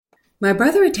My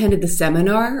brother attended the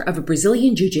seminar of a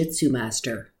Brazilian Jiu Jitsu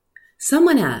Master.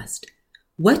 Someone asked,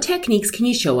 "What techniques can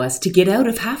you show us to get out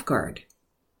of half guard?"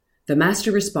 The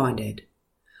master responded,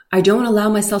 "I don't allow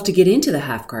myself to get into the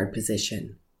half guard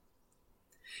position."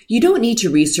 You don't need to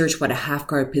research what a half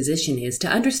guard position is to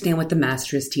understand what the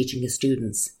master is teaching his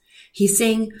students. He's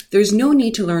saying there's no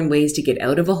need to learn ways to get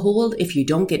out of a hold if you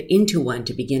don't get into one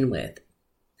to begin with.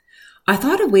 I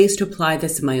thought of ways to apply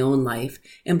this in my own life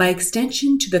and by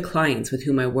extension to the clients with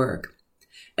whom I work.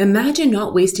 Imagine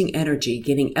not wasting energy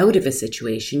getting out of a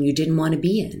situation you didn't want to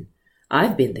be in.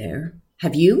 I've been there.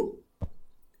 Have you?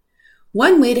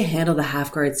 One way to handle the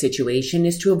half guard situation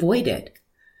is to avoid it.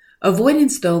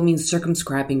 Avoidance, though, means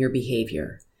circumscribing your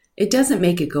behavior. It doesn't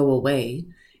make it go away.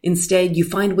 Instead, you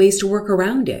find ways to work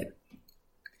around it.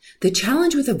 The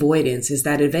challenge with avoidance is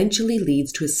that it eventually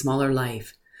leads to a smaller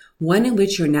life, one in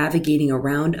which you're navigating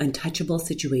around untouchable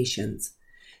situations.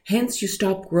 Hence, you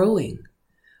stop growing.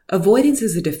 Avoidance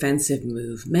is a defensive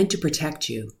move meant to protect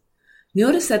you.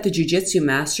 Notice that the Jiu Jitsu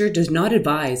Master does not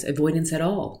advise avoidance at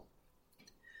all.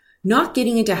 Not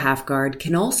getting into half guard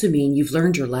can also mean you've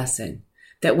learned your lesson,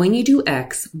 that when you do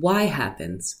X, Y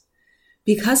happens.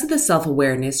 Because of the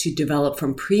self-awareness you develop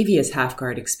from previous half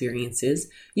guard experiences,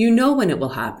 you know when it will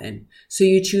happen, so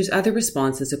you choose other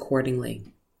responses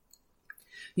accordingly.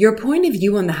 Your point of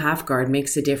view on the half guard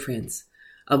makes a difference.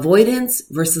 Avoidance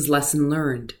versus lesson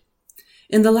learned.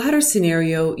 In the latter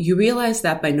scenario, you realize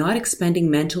that by not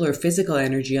expending mental or physical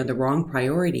energy on the wrong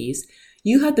priorities,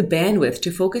 you have the bandwidth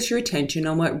to focus your attention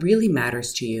on what really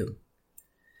matters to you.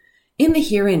 In the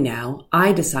here and now,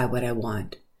 I decide what I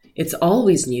want. It's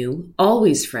always new,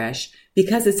 always fresh,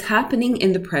 because it's happening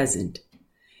in the present.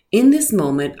 In this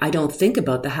moment, I don't think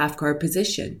about the half guard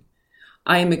position.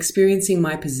 I am experiencing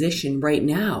my position right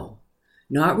now,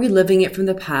 not reliving it from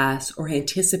the past or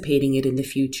anticipating it in the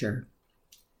future.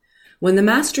 When the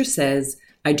master says,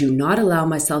 "I do not allow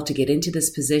myself to get into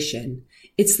this position,"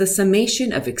 it's the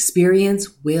summation of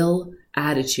experience, will,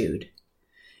 attitude.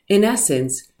 In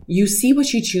essence, you see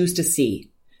what you choose to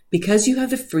see, because you have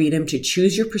the freedom to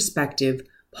choose your perspective,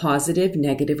 positive,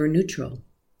 negative, or neutral.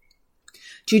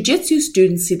 Jiu-Jitsu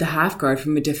students see the half guard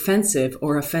from a defensive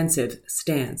or offensive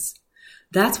stance.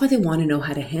 That's why they want to know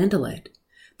how to handle it.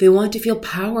 They want to feel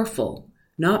powerful,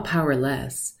 not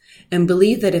powerless, and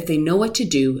believe that if they know what to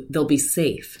do, they'll be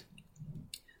safe.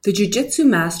 The Jiu-Jitsu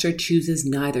Master chooses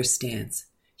neither stance.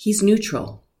 He's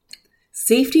neutral.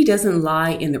 Safety doesn't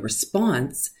lie in the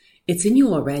response, it's in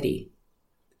you already.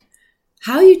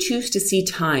 How you choose to see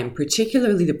time,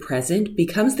 particularly the present,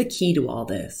 becomes the key to all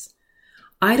this.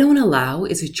 I don't allow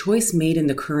is a choice made in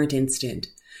the current instant.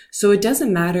 So it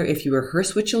doesn't matter if you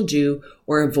rehearse what you'll do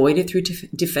or avoid it through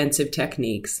defensive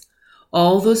techniques.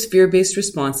 All those fear-based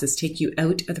responses take you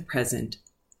out of the present.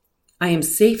 I am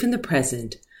safe in the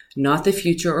present, not the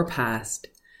future or past.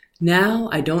 Now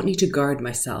I don't need to guard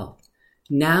myself.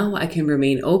 Now I can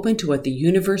remain open to what the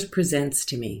universe presents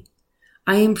to me.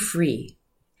 I am free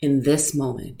in this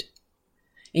moment.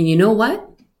 And you know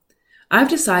what? I've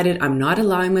decided I'm not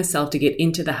allowing myself to get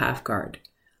into the half guard.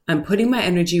 I'm putting my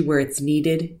energy where it's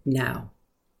needed now.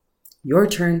 Your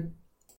turn.